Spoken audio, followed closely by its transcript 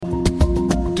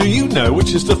Do you know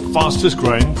which is the fastest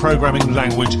growing programming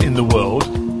language in the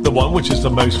world? The one which is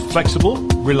the most flexible,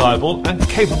 reliable and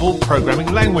capable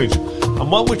programming language,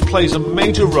 and one which plays a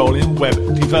major role in web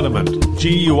development,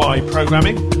 GUI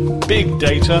programming, big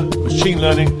data, machine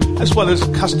learning, as well as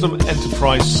custom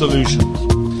enterprise solutions.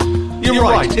 You're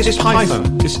right, it's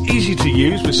Python. It's easy to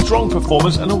use with strong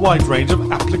performance and a wide range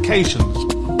of applications.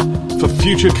 For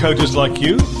future coders like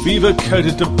you, Viva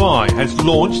Coder Dubai has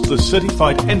launched the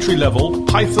certified entry-level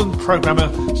Python programmer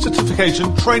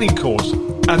certification training course.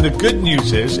 And the good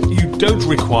news is you don't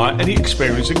require any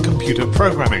experience in computer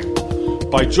programming.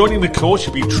 By joining the course,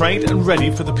 you'll be trained and ready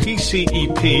for the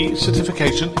PCEP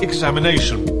certification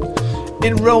examination.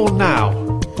 Enroll now.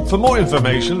 For more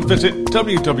information, visit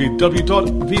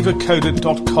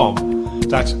www.vivacoder.com.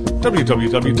 That's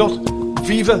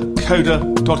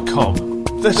www.vivacoder.com.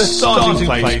 The starting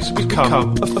place to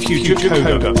become a future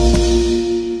coder.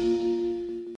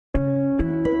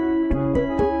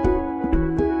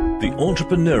 The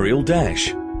Entrepreneurial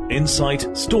Dash.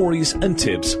 Insight, stories and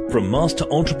tips from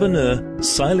Master Entrepreneur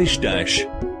Silish Dash.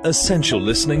 Essential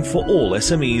listening for all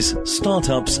SMEs,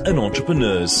 startups and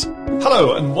entrepreneurs.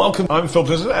 Hello and welcome. I'm Phil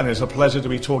Blizzard and it's a pleasure to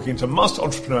be talking to Master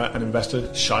Entrepreneur and Investor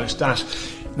Silish Dash.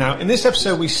 Now, in this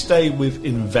episode, we stay with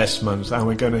investments and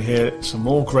we're going to hear some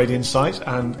more great insights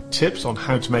and tips on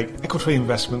how to make equity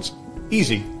investments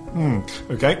easy.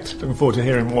 Okay, looking forward to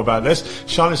hearing more about this.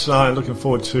 Silish and I are looking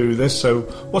forward to this. So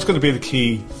what's going to be the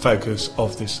key focus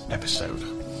of this episode?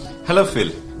 Hello,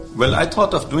 Phil. Well, I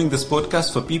thought of doing this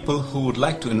podcast for people who would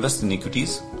like to invest in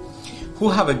equities, who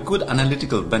have a good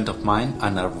analytical bent of mind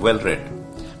and are well-read,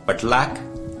 but lack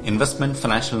investment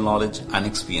financial knowledge and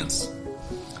experience.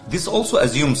 This also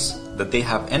assumes that they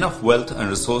have enough wealth and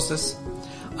resources,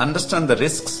 understand the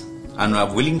risks, and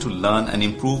are willing to learn and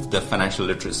improve their financial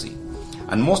literacy.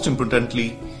 And most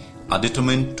importantly, are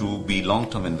determined to be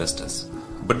long-term investors.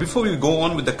 But before we go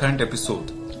on with the current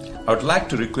episode, I would like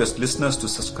to request listeners to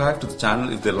subscribe to the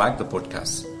channel if they like the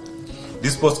podcast.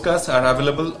 These podcasts are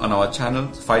available on our channel,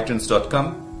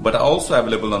 fightrends.com, but are also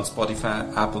available on Spotify,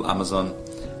 Apple, Amazon,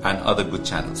 and other good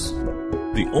channels.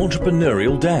 The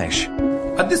Entrepreneurial Dash.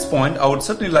 At this point, I would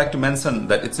certainly like to mention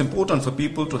that it's important for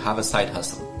people to have a side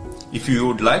hustle. If you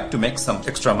would like to make some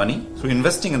extra money through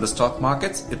investing in the stock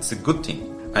markets, it's a good thing,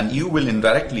 and you will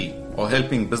indirectly or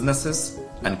helping businesses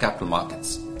and capital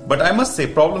markets. But I must say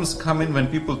problems come in when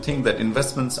people think that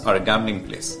investments are a gambling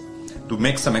place to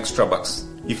make some extra bucks.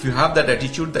 If you have that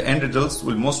attitude, the end results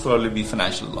will most probably be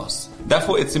financial loss.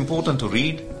 Therefore, it's important to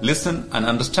read, listen, and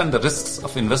understand the risks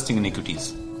of investing in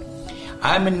equities.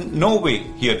 I am in no way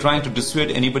here trying to dissuade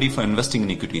anybody from investing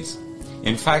in equities.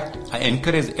 In fact, I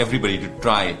encourage everybody to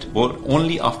try it, but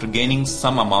only after gaining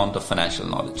some amount of financial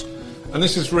knowledge. And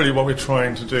this is really what we're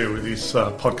trying to do with these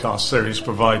podcast series,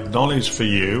 provide knowledge for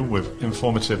you with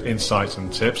informative insights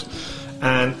and tips.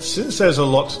 And since there's a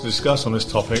lot to discuss on this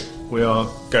topic, we are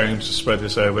going to spread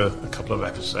this over a couple of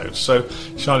episodes. So,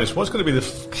 Silish, what's going to be the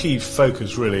key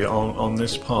focus really on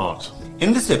this part?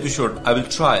 In this episode, I will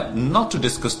try not to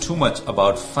discuss too much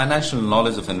about financial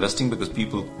knowledge of investing because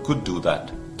people could do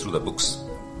that through the books.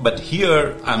 But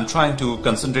here, I'm trying to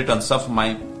concentrate on some of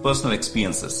my personal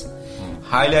experiences,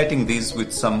 highlighting these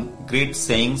with some great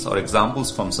sayings or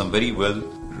examples from some very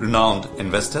well-renowned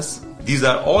investors. These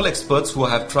are all experts who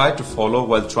have tried to follow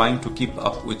while trying to keep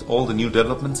up with all the new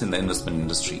developments in the investment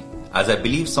industry, as I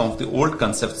believe some of the old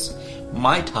concepts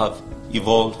might have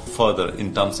evolved further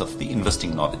in terms of the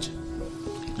investing knowledge.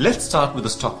 Let's start with the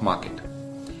stock market.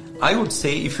 I would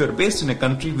say if you're based in a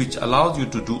country which allows you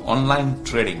to do online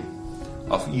trading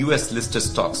of US listed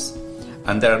stocks,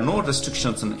 and there are no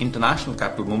restrictions on international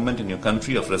capital movement in your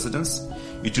country of residence,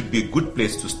 it would be a good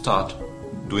place to start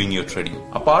doing your trading,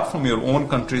 apart from your own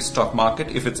country's stock market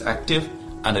if it's active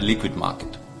and a liquid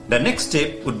market. The next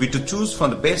step would be to choose from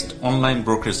the best online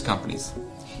brokerage companies.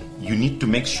 You need to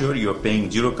make sure you are paying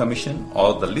zero commission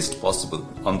or the least possible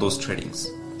on those tradings.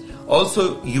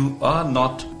 Also, you are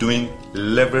not doing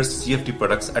leveraged CFD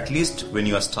products, at least when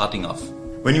you are starting off.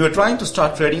 When you are trying to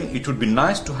start trading, it would be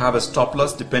nice to have a stop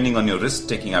loss depending on your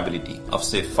risk-taking ability of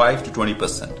say 5 to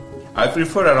 20%. I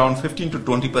prefer around 15 to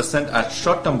 20% as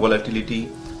short-term volatility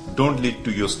don't lead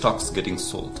to your stocks getting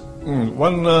sold.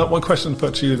 One question to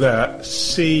put to you there,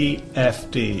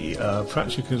 CFD.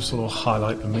 Perhaps you could sort of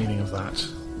highlight the meaning of that.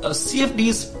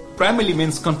 CFDs primarily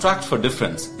means contract for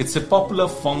difference. It's a popular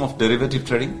form of derivative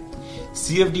trading.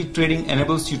 CFD trading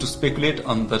enables you to speculate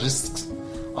on the risks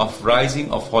of rising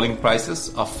or falling prices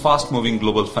of fast-moving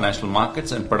global financial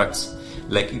markets and products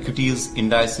like equities,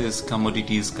 indices,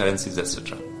 commodities, currencies,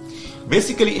 etc.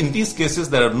 Basically, in these cases,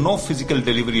 there are no physical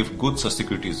delivery of goods or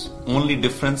securities. Only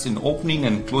difference in opening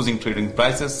and closing trading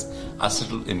prices are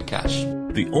settled in cash.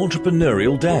 The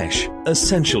Entrepreneurial Dash.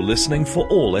 Essential listening for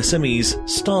all SMEs,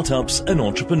 startups and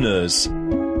entrepreneurs.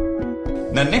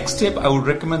 The next step, I would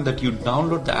recommend that you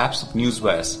download the apps of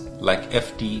newswires like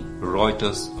FT,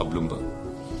 Reuters or Bloomberg.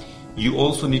 You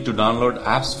also need to download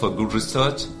apps for good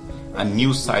research and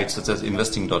news sites such as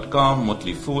investing.com,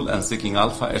 Motley Fool and Seeking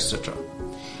Alpha, etc.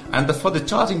 And for the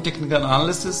charting technical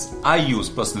analysis, I use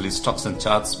personally Stocks and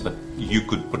Charts, but you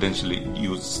could potentially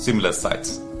use similar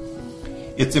sites.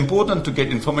 It's important to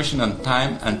get information on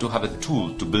time and to have a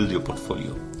tool to build your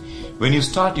portfolio. When you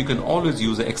start, you can always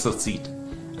use an Excel sheet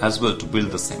as well to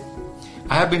build the same.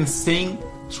 I have been saying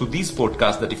through these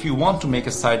podcasts that if you want to make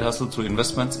a side hustle through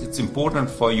investments, it's important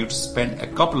for you to spend a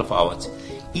couple of hours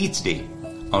each day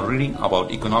on reading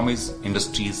about economies,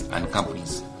 industries and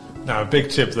companies. Now, a big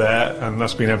tip there, and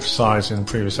that's been emphasised in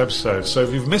previous episodes. So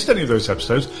if you've missed any of those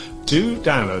episodes, do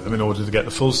download them in order to get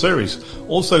the full series.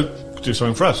 Also, do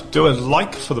something for us. Do a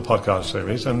like for the podcast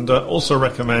series and also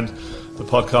recommend the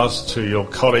podcast to your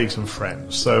colleagues and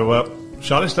friends. So,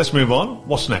 Charles, let's move on.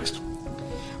 What's next?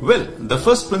 Well, the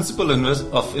first principle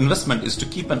of investment is to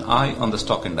keep an eye on the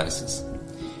stock indices.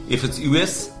 If it's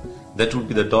US, that would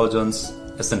be the Dow Jones,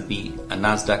 S&P and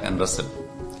Nasdaq and Russell.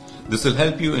 This will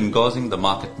help you in gauging the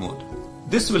market mood.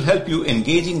 This will help you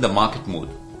engaging the market mood.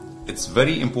 It's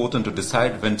very important to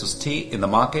decide when to stay in the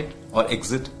market or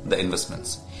exit the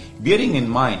investments, bearing in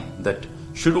mind that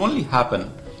should only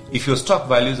happen if your stock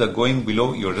values are going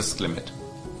below your risk limit.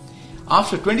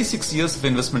 After 26 years of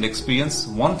investment experience,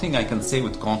 one thing I can say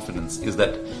with confidence is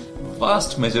that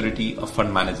vast majority of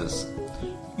fund managers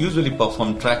usually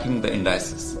perform tracking the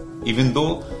indices, even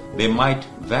though they might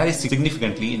vary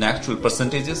significantly in actual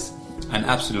percentages and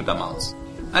absolute amounts.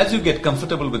 As you get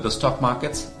comfortable with the stock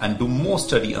markets and do more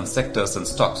study on sectors and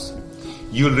stocks,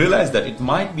 you will realize that it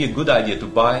might be a good idea to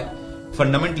buy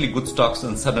fundamentally good stocks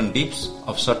in sudden dips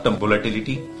of short-term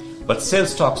volatility, but sell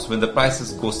stocks when the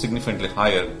prices go significantly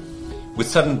higher with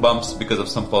sudden bumps because of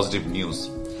some positive news.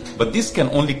 But this can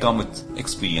only come with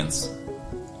experience.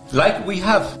 Like we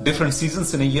have different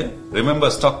seasons in a year, remember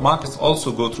stock markets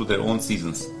also go through their own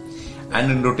seasons,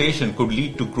 and in rotation could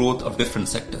lead to growth of different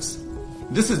sectors.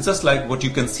 This is just like what you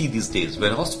can see these days,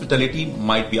 where hospitality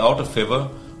might be out of favor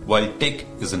while tech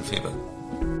is in favor.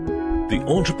 The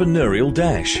Entrepreneurial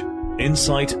Dash.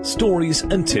 Insight, stories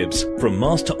and tips from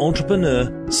master entrepreneur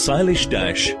Sailesh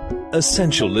Dash.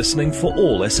 Essential listening for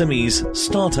all SMEs,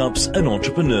 startups and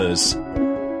entrepreneurs.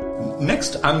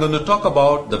 Next, I'm going to talk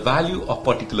about the value of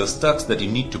particular stocks that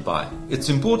you need to buy. It's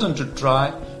important to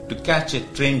try to catch a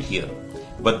trend here,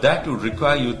 but that would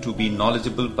require you to be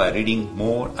knowledgeable by reading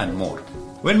more and more.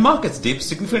 When markets dip,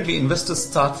 significantly investors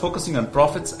start focusing on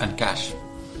profits and cash.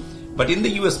 But in the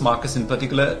US markets in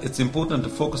particular, it's important to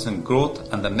focus on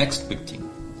growth and the next big thing.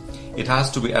 It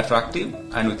has to be attractive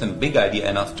and with a big idea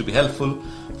enough to be helpful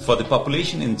for the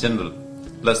population in general,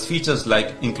 plus features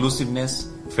like inclusiveness,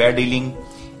 fair dealing,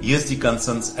 ESG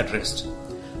concerns addressed.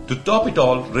 To top it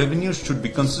all, revenues should be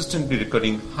consistently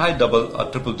recording high double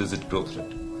or triple digit growth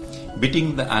rate,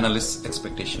 beating the analysts'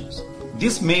 expectations.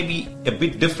 This may be a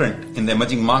bit different in the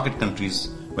emerging market countries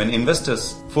when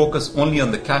investors focus only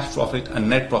on the cash profit and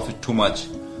net profit too much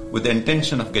with the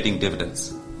intention of getting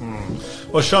dividends.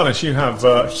 Well, Shailesh, you have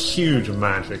a huge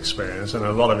amount of experience and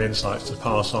a lot of insights to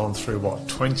pass on through,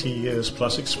 20 years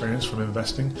plus experience from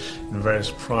investing in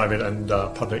various private and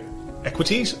public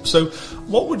equities. So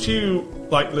what would you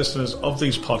like listeners of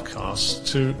these podcasts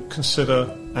to consider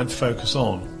and focus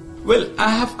on? Well, I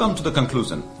have come to the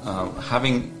conclusion,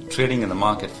 having trading in the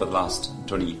market for the last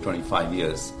 20-25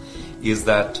 years, is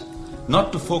that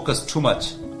not to focus too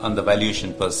much on the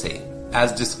valuation per se,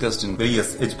 as discussed in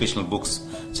various educational books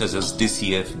such as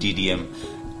DCF, DDM,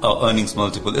 earnings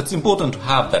multiple. It's important to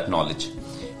have that knowledge.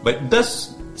 But it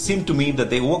does seem to me that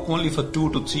they work only for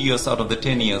 2 to 3 years out of the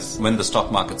 10 years when the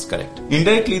stock market's correct.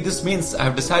 Indirectly, this means I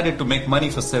have decided to make money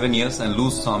for 7 years and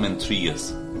lose some in 3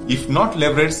 years. If not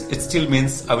leveraged, it still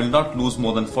means I will not lose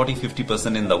more than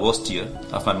 40-50% in the worst year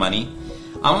of my money.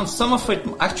 Some of it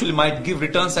actually might give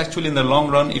returns actually in the long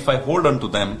run if I hold on to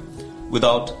them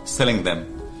without selling them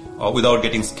or without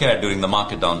getting scared during the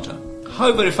market downturn.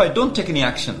 However, if I don't take any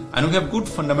action and we have good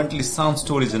fundamentally sound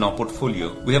stories in our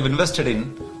portfolio we have invested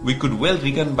in, we could well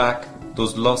regain back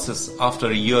those losses after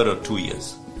a year or 2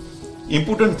 years.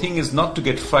 Important thing is not to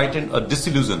get frightened or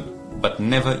disillusioned, but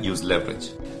never use leverage.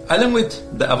 Along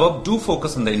with the above, do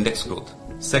focus on the index growth,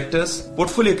 sectors,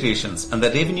 portfolio creations and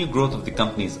the revenue growth of the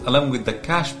companies along with the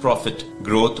cash profit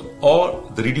growth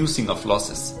or the reducing of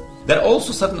losses. There are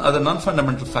also certain other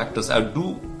non-fundamental factors I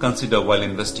do consider while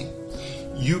investing.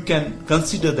 You can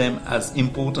consider them as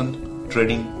important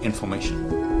trading information.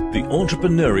 The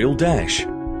Entrepreneurial Dash.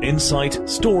 Insight,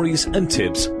 stories and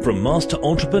tips from Master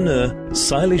Entrepreneur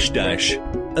Silesh Dash.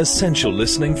 Essential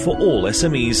listening for all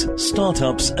SMEs,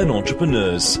 startups and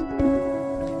entrepreneurs.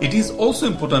 It is also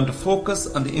important to focus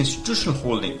on the institutional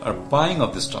holding or buying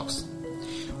of the stocks.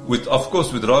 With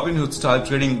Robinhood style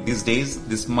trading these days,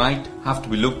 this might have to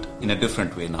be looked in a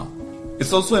different way now.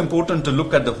 It's also important to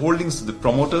look at the holdings the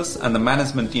promoters and the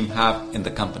management team have in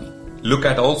the company. Look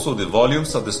at also the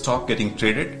volumes of the stock getting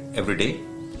traded every day.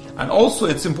 And also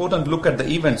it's important to look at the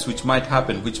events which might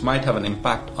happen, which might have an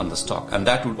impact on the stock. And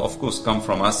that would of course come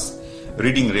from us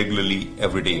reading regularly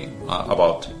every day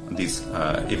about these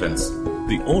events.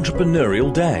 The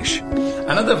Entrepreneurial Dash.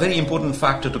 Another very important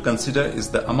factor to consider is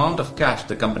the amount of cash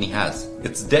the company has,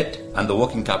 its debt and the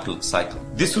working capital cycle.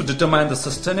 This would determine the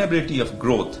sustainability of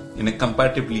growth in a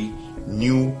comparatively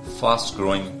new,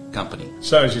 fast-growing company.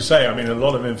 So as you say, I mean, a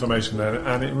lot of information there,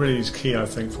 and it really is key, I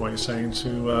think, for what you're saying,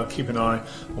 to keep an eye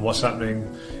on what's happening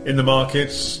in the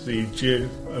markets. The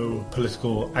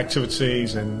geopolitical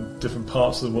activities in different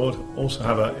parts of the world also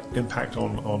have an impact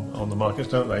on the markets,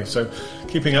 don't they? So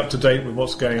keeping up to date with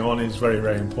what's going on is very,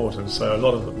 very important. So a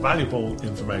lot of valuable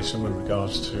information with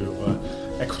regards to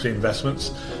equity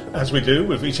investments. As we do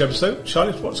with each episode,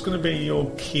 Charlie, what's going to be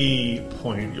your key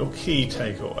point, your key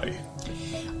takeaway?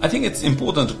 I think it's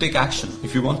important to take action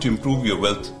if you want to improve your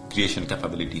wealth creation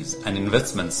capabilities, and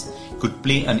investments could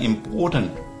play an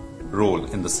important role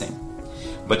in the same.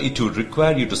 But it would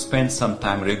require you to spend some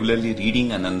time regularly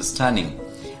reading and understanding,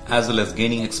 as well as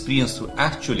gaining experience through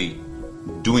actually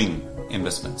doing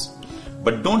investments.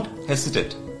 But don't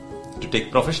hesitate to take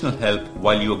professional help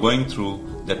while you are going through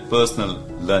that personal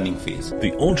learning phase.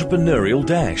 The Entrepreneurial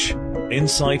Dash.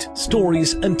 Insight,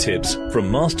 stories and tips from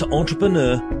Master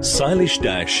Entrepreneur Silesh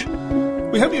Dash.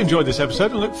 We hope you enjoyed this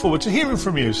episode and look forward to hearing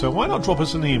from you. So why not drop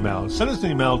us an email? Send us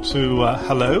an email to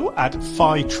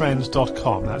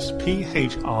hello@phitrends.com. That's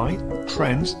PHI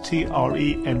Trends,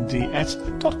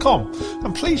 TRENDS.com.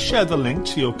 And please share the link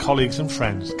to your colleagues and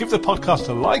friends. Give the podcast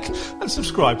a like and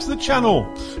subscribe to the channel.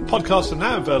 Podcasts are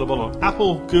now available on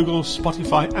Apple, Google,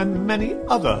 Spotify and many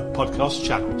other podcast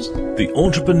channels. The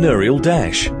Entrepreneurial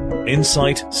Dash.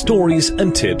 Insight, stories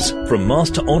and tips from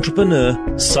Master Entrepreneur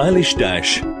Silesh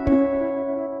Dash.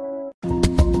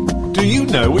 Do you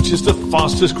know which is the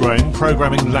fastest growing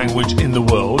programming language in the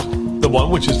world? The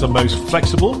one which is the most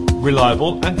flexible,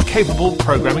 reliable and capable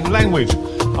programming language,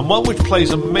 and one which plays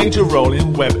a major role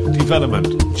in web development,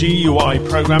 GUI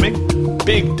programming,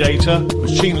 big data,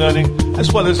 machine learning,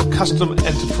 as well as custom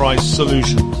enterprise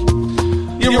solutions.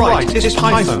 You're right, it's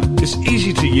Python. It's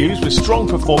easy to use with strong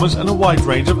performance and a wide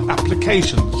range of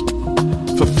applications.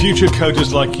 For future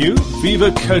coders like you,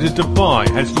 Viva Coder Dubai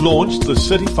has launched the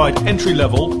certified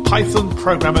entry-level Python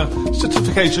programmer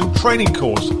certification training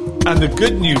course. And the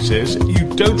good news is you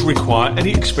don't require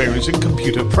any experience in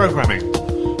computer programming.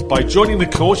 By joining the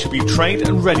course, you'll be trained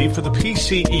and ready for the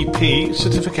PCEP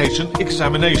certification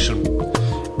examination.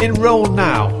 Enroll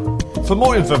now. For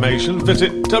more information,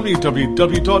 visit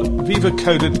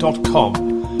www.vivacoder.com.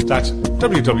 That's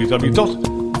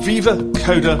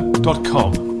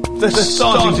www.vivacoder.com. The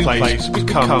starting place to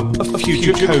become a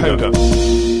future coder.